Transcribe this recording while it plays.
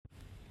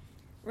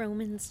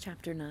Romans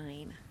chapter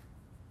 9.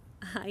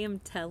 I am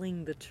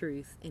telling the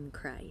truth in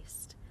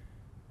Christ.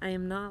 I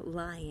am not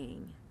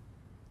lying.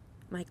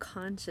 My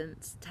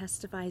conscience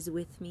testifies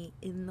with me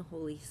in the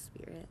Holy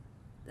Spirit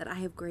that I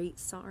have great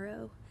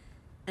sorrow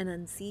and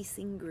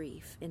unceasing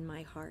grief in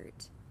my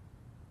heart.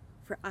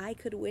 For I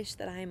could wish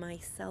that I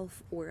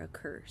myself were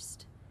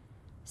accursed,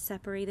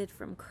 separated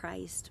from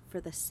Christ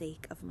for the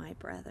sake of my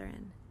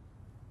brethren,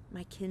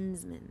 my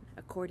kinsmen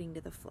according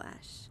to the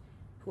flesh,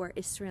 who are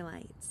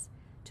Israelites,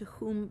 to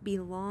whom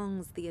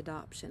belongs the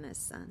adoption as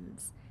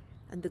sons,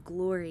 and the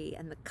glory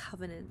and the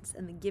covenants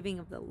and the giving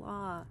of the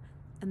law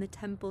and the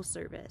temple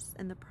service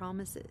and the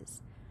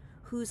promises,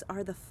 whose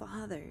are the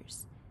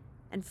fathers,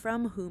 and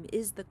from whom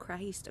is the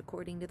Christ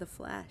according to the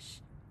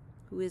flesh,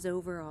 who is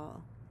over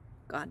all,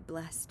 God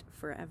blessed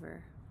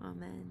forever.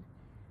 Amen.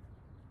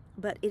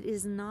 But it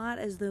is not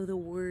as though the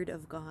word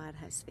of God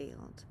has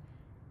failed,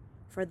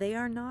 for they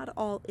are not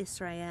all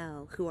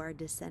Israel who are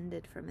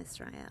descended from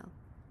Israel,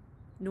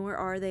 nor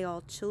are they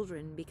all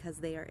children because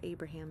they are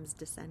Abraham's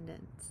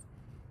descendants.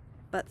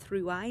 But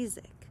through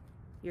Isaac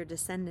your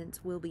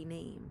descendants will be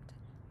named.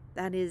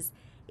 That is,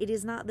 it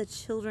is not the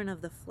children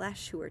of the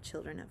flesh who are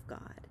children of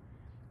God,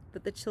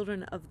 but the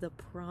children of the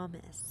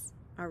promise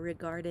are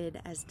regarded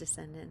as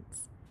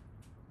descendants.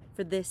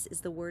 For this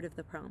is the word of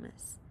the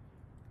promise: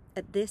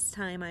 at this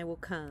time I will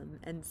come,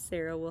 and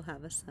Sarah will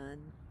have a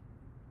son.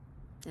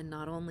 And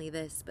not only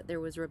this, but there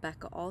was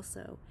Rebekah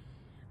also,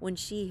 when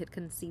she had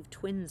conceived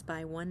twins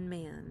by one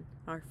man,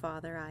 our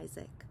father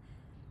Isaac.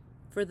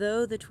 For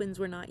though the twins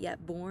were not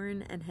yet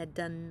born and had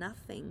done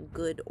nothing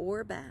good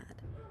or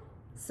bad,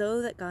 so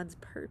that God's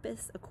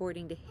purpose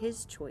according to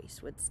his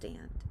choice would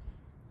stand,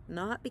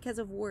 not because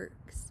of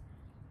works,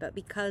 but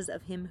because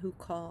of him who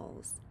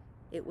calls,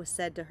 it was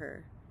said to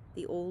her,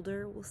 the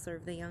older will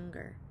serve the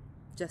younger,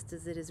 just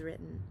as it is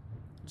written,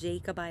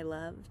 Jacob I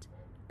loved,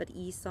 but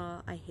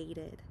Esau I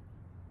hated.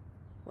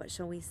 What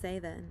shall we say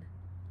then?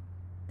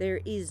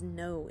 There is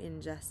no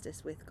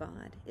injustice with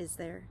God, is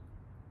there?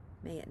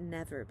 May it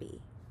never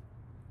be.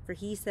 For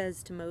he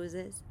says to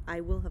Moses,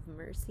 I will have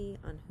mercy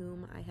on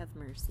whom I have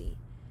mercy,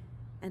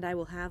 and I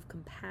will have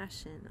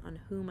compassion on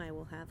whom I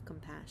will have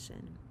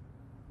compassion.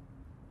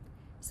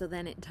 So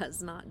then it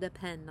does not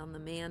depend on the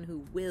man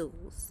who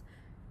wills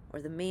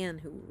or the man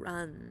who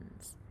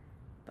runs,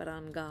 but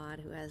on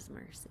God who has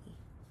mercy.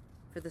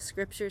 For the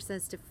scripture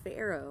says to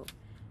Pharaoh,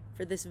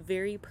 for this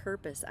very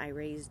purpose I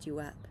raised you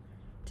up,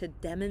 to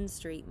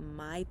demonstrate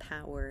my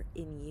power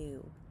in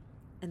you,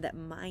 and that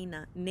my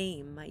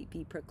name might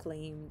be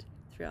proclaimed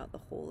throughout the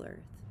whole earth.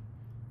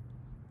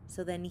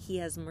 So then he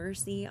has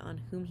mercy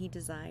on whom he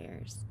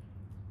desires,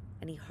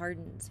 and he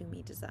hardens whom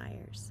he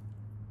desires.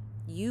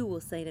 You will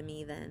say to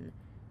me then,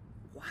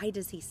 why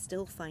does he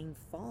still find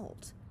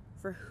fault?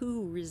 For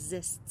who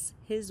resists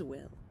his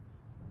will?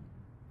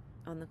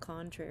 On the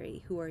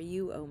contrary, who are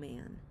you, O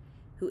man,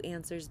 who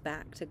answers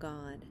back to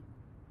God?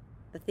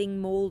 The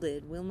thing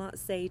molded will not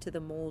say to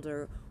the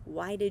molder,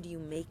 why did you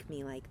make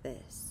me like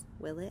this?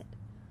 Will it?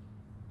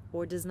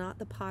 Or does not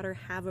the potter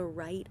have a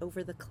right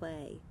over the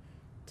clay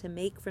to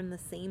make from the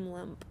same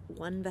lump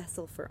one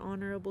vessel for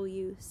honorable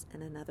use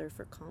and another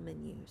for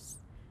common use?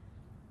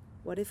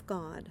 What if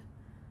God,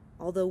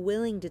 although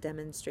willing to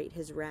demonstrate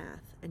his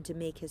wrath and to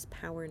make his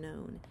power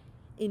known,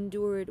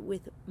 endured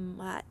with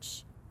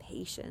much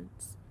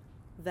patience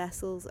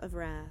vessels of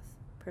wrath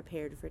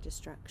prepared for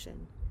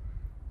destruction?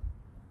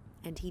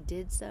 And he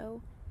did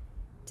so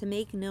to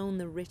make known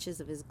the riches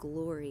of his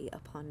glory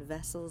upon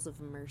vessels of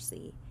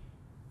mercy,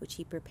 which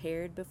he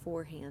prepared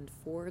beforehand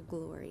for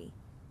glory,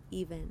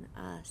 even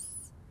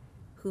us,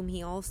 whom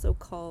he also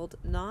called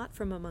not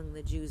from among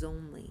the Jews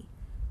only,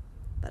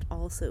 but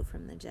also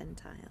from the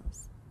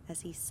Gentiles,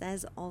 as he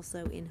says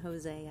also in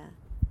Hosea,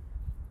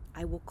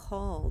 I will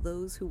call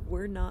those who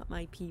were not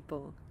my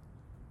people,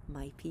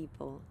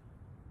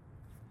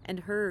 and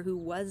her who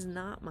was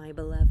not my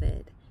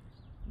beloved,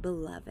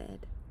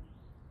 beloved.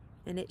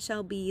 And it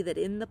shall be that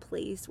in the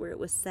place where it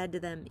was said to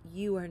them,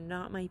 you are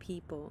not my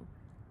people,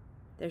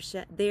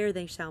 there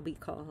they shall be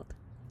called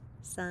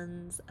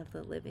sons of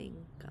the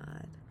living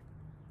God.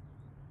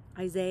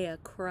 Isaiah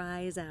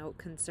cries out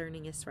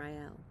concerning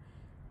Israel,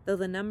 though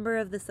the number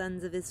of the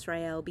sons of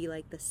Israel be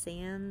like the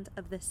sand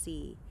of the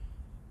sea,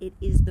 it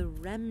is the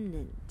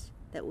remnant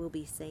that will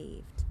be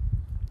saved.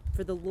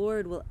 For the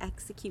Lord will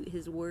execute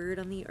his word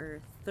on the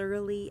earth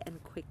thoroughly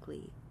and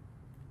quickly.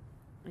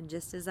 And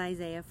just as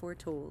Isaiah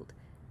foretold,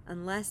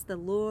 unless the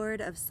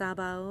Lord of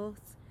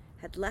Sabaoth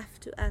had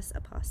left to us a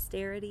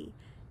posterity,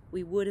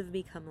 we would have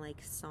become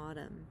like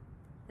Sodom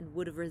and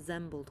would have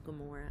resembled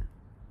Gomorrah.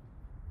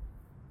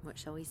 What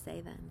shall we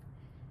say then?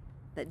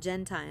 That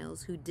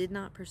Gentiles who did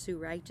not pursue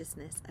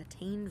righteousness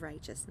attained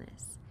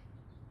righteousness,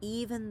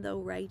 even the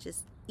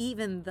righteousness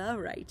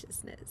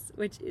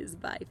which is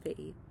by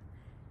faith.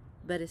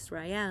 But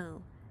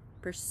Israel,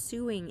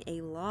 pursuing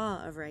a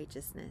law of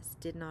righteousness,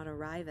 did not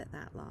arrive at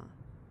that law.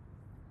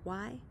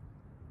 Why?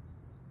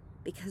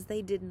 Because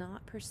they did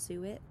not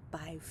pursue it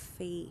by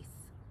faith,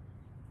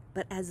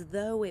 but as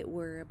though it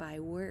were by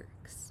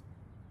works.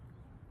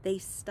 They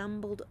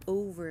stumbled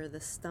over the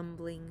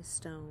stumbling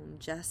stone,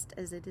 just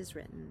as it is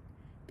written,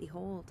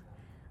 Behold,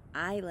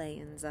 I lay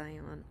in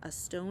Zion a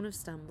stone of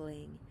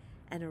stumbling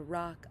and a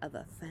rock of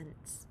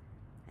offense,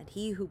 and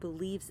he who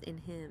believes in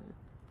him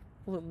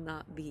will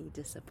not be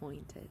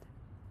disappointed.